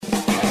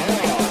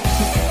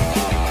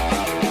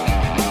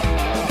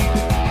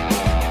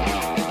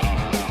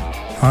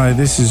Hi,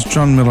 this is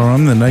John Miller.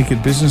 I'm the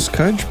Naked Business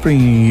Coach,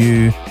 bringing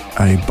you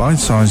a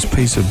bite-sized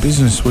piece of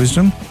business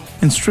wisdom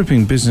and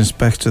stripping business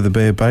back to the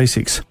bare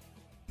basics.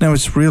 Now,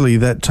 it's really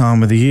that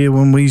time of the year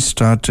when we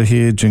start to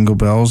hear jingle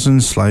bells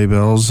and sleigh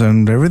bells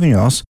and everything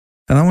else,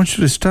 and I want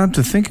you to start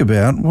to think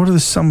about what are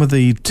some of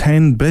the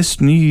 10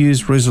 best New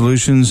Year's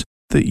resolutions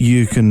that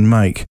you can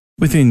make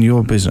within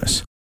your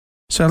business.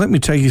 So let me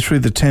take you through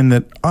the 10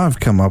 that I've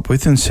come up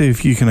with and see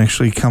if you can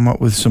actually come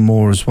up with some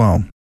more as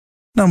well.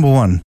 Number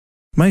 1.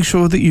 Make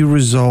sure that you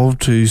resolve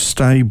to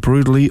stay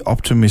brutally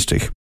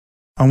optimistic.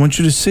 I want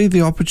you to see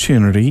the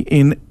opportunity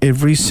in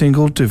every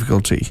single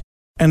difficulty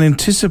and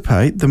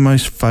anticipate the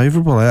most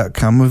favourable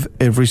outcome of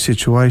every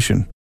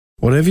situation.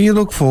 Whatever you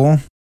look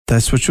for,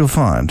 that's what you'll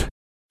find.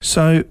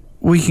 So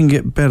we can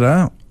get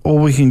better or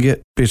we can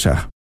get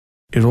bitter.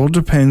 It all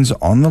depends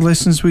on the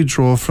lessons we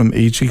draw from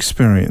each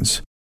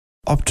experience.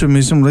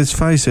 Optimism, let's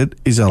face it,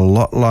 is a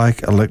lot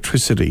like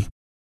electricity.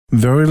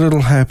 Very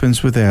little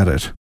happens without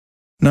it.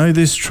 Know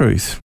this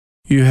truth.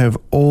 You have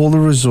all the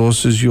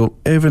resources you'll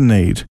ever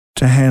need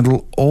to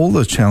handle all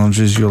the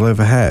challenges you'll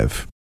ever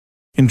have.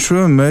 In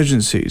true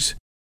emergencies,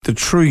 the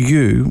true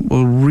you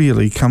will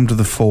really come to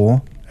the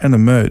fore and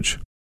emerge.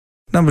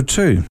 Number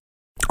 2,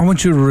 I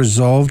want you to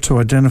resolve to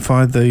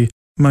identify the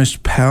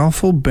most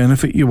powerful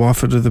benefit you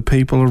offer to the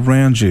people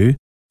around you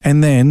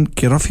and then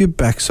get off your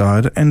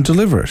backside and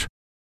deliver it.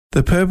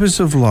 The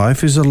purpose of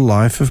life is a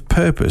life of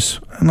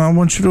purpose, and I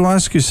want you to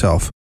ask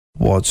yourself,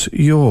 what's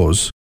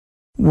yours?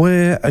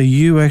 Where are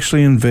you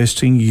actually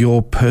investing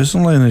your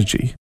personal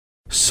energy?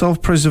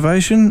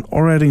 Self-preservation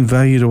or adding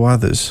value to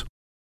others?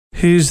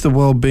 Here's the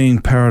well-being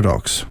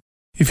paradox.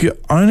 If you're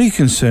only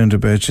concerned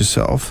about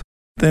yourself,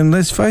 then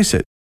let's face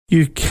it,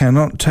 you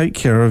cannot take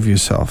care of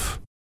yourself.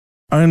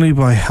 Only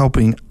by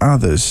helping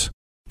others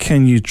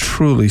can you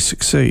truly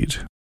succeed.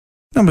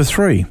 Number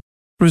 3,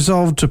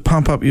 resolve to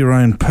pump up your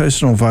own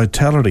personal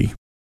vitality.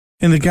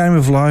 In the game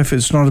of life,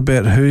 it's not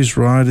about who's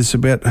right, it's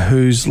about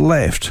who's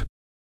left.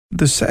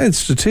 The sad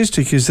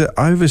statistic is that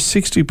over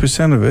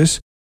 60% of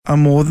us are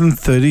more than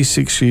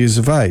 36 years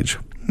of age.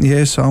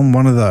 Yes, I'm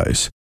one of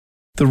those.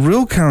 The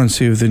real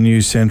currency of the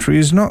new century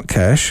is not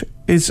cash,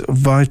 it's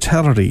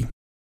vitality.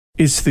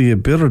 It's the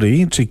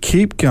ability to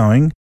keep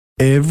going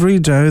every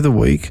day of the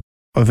week,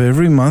 of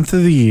every month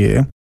of the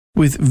year,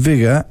 with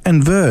vigour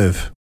and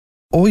verve.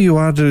 All you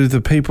are to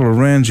the people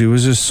around you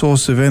is a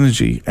source of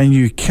energy, and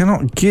you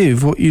cannot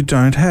give what you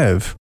don't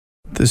have.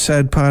 The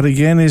sad part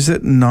again is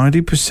that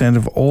 90%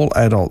 of all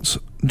adults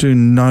do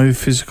no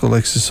physical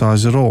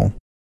exercise at all.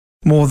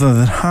 More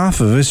than half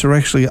of us are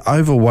actually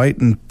overweight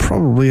and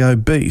probably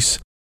obese.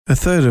 A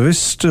third of us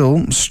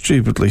still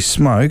stupidly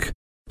smoke.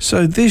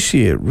 So this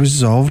year,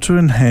 resolve to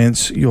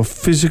enhance your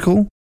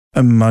physical,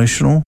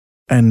 emotional,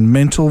 and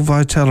mental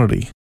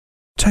vitality.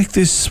 Take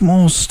this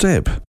small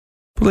step.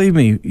 Believe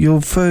me,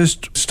 you'll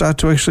first start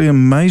to actually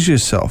amaze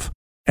yourself,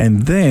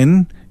 and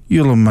then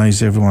you'll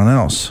amaze everyone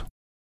else.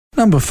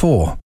 Number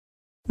 4,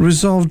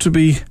 resolve to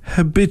be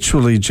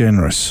habitually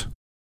generous.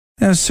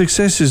 Now,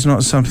 success is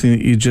not something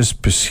that you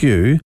just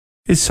pursue,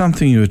 it's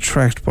something you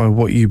attract by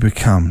what you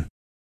become.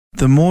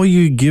 The more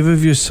you give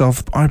of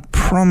yourself, I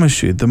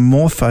promise you, the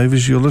more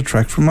favours you'll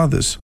attract from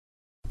others.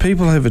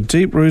 People have a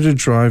deep-rooted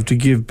drive to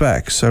give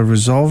back, so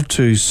resolve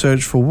to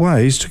search for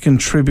ways to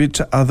contribute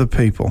to other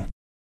people.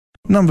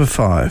 Number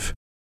 5,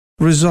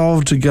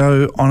 resolve to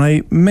go on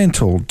a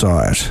mental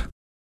diet.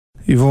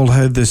 You've all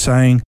heard the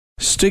saying,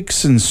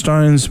 sticks and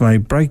stones may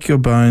break your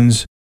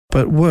bones,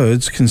 but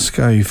words can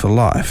scar you for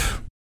life.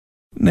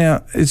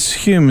 Now,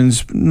 it's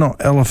humans, not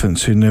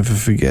elephants, who never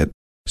forget.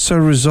 So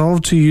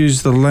resolve to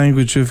use the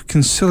language of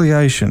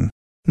conciliation,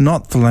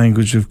 not the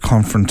language of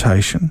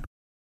confrontation.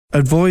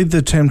 Avoid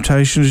the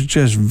temptation to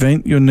just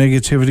vent your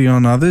negativity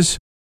on others.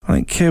 I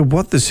don't care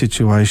what the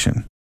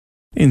situation.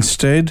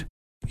 Instead,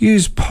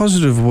 use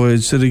positive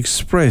words that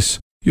express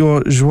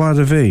your joie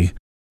de vivre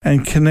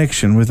and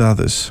connection with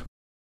others.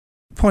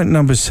 Point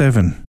number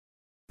 7,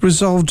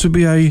 resolve to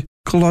be a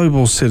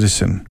global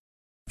citizen,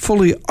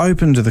 fully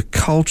open to the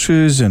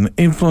cultures and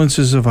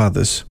influences of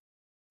others.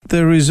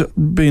 There has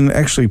been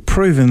actually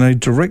proven a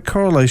direct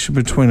correlation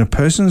between a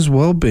person's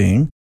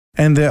well-being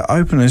and their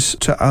openness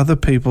to other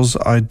people's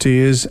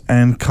ideas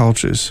and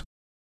cultures.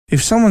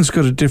 If someone's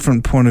got a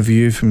different point of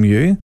view from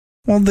you,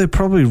 well, they're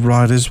probably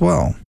right as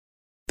well.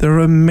 There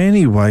are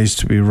many ways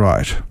to be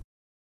right.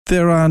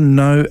 There are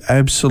no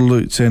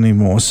absolutes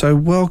anymore, so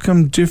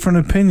welcome different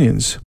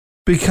opinions.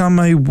 Become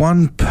a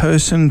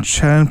one-person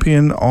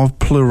champion of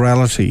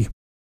plurality.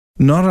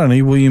 Not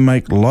only will you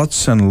make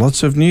lots and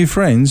lots of new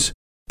friends,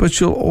 but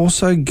you'll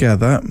also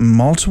gather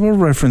multiple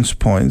reference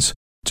points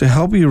to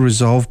help you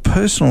resolve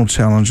personal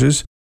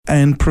challenges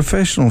and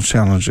professional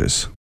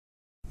challenges.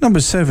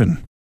 Number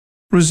 7,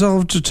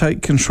 resolve to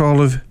take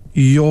control of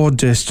your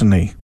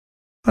destiny.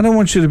 I don't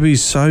want you to be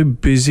so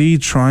busy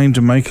trying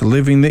to make a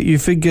living that you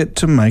forget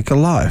to make a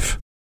life.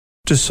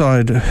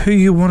 Decide who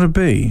you want to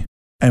be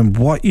and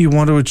what you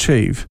want to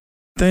achieve,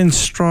 then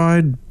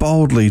stride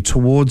boldly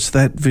towards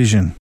that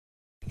vision.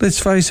 Let's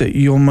face it,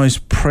 your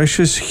most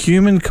precious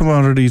human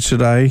commodity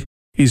today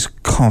is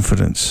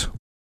confidence.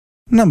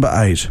 Number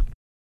 8.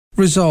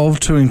 Resolve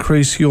to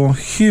increase your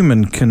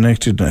human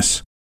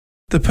connectedness.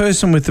 The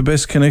person with the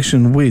best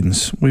connection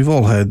wins. We've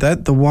all heard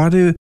that. The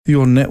wider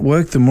your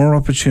network, the more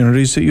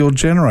opportunities that you'll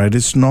generate.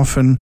 It's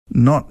often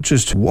not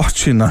just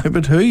what you know,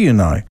 but who you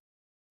know.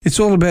 It's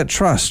all about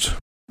trust.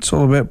 It's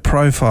all about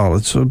profile.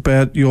 It's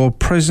about your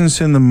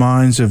presence in the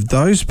minds of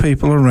those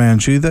people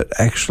around you that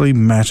actually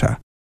matter.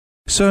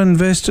 So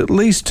invest at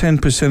least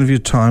 10% of your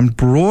time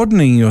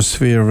broadening your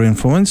sphere of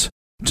influence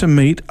to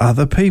meet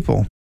other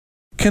people.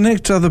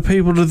 Connect other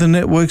people to the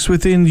networks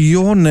within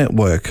your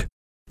network.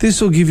 This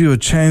will give you a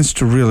chance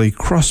to really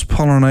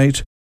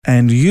cross-pollinate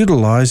and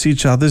utilize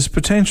each other's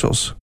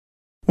potentials.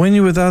 When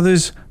you're with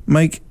others,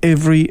 make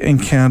every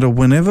encounter,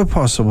 whenever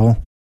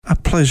possible, a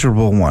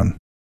pleasurable one.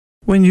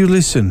 When you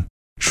listen,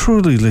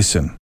 truly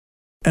listen,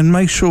 and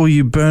make sure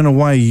you burn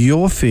away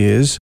your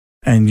fears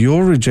and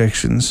your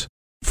rejections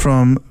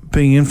from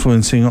being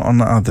influencing on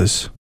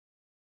others.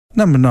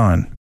 Number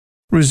 9.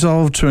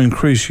 Resolve to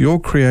increase your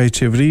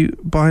creativity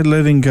by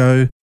letting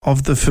go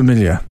of the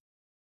familiar.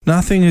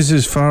 Nothing is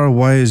as far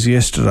away as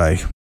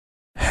yesterday.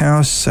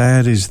 How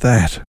sad is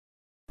that?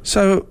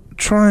 So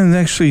try and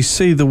actually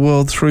see the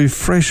world through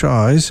fresh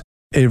eyes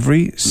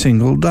every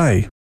single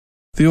day.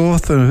 The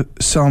author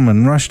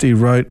Salman Rushdie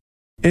wrote,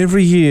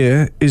 "Every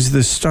year is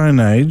the Stone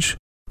Age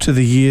to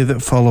the year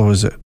that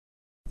follows it."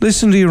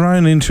 Listen to your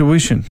own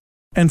intuition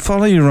and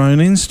follow your own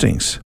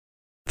instincts.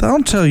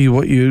 They'll tell you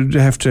what you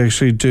have to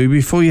actually do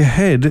before your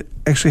head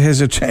actually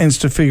has a chance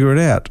to figure it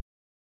out.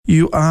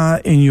 You are,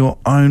 in your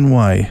own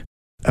way,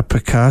 a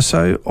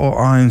Picasso or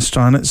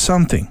Einstein at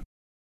something.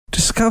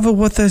 Discover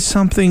what that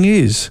something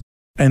is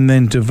and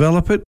then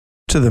develop it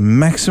to the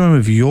maximum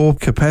of your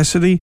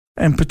capacity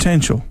and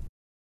potential.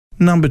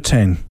 Number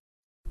 10.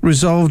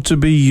 Resolve to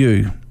be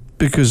you,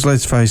 because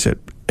let's face it,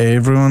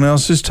 everyone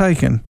else is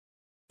taken.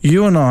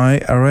 You and I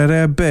are at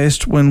our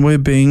best when we're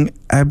being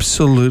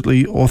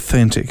absolutely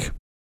authentic.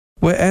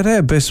 We're at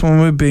our best when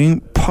we're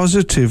being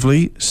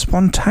positively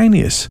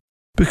spontaneous,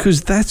 because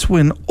that's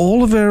when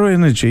all of our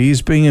energy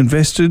is being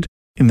invested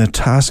in the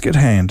task at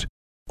hand,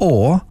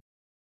 or,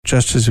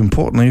 just as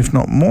importantly, if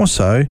not more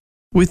so,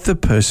 with the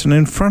person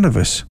in front of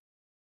us.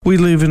 We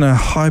live in a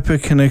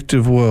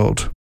hyper-connective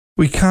world.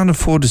 We can't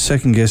afford to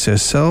second-guess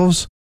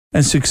ourselves,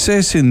 and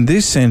success in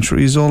this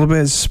century is all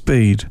about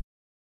speed.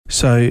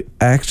 So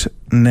act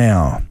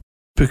now,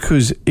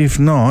 because if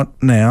not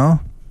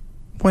now,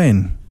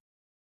 when?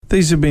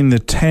 These have been the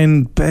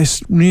 10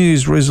 best New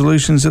Year's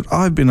resolutions that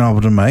I've been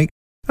able to make,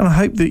 and I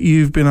hope that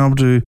you've been able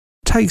to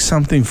take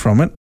something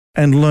from it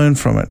and learn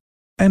from it,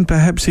 and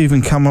perhaps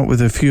even come up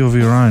with a few of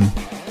your own.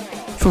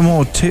 For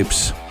more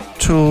tips,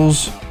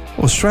 tools,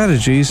 or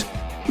strategies,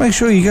 make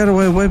sure you go to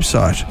our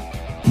website,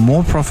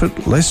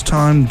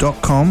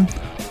 moreprofitlesstime.com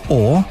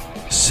or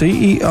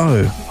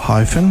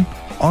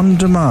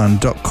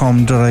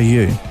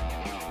ceo-ondemand.com.au.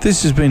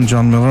 This has been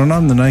John Miller, and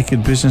I'm the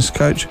Naked Business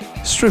Coach,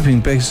 stripping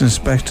business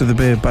back to the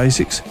bare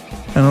basics,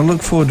 and I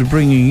look forward to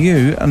bringing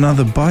you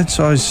another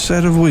bite-sized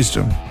set of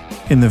wisdom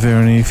in the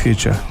very near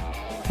future.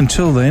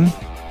 Until then,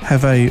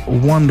 have a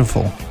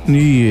wonderful New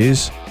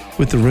Year's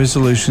with the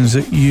resolutions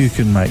that you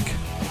can make.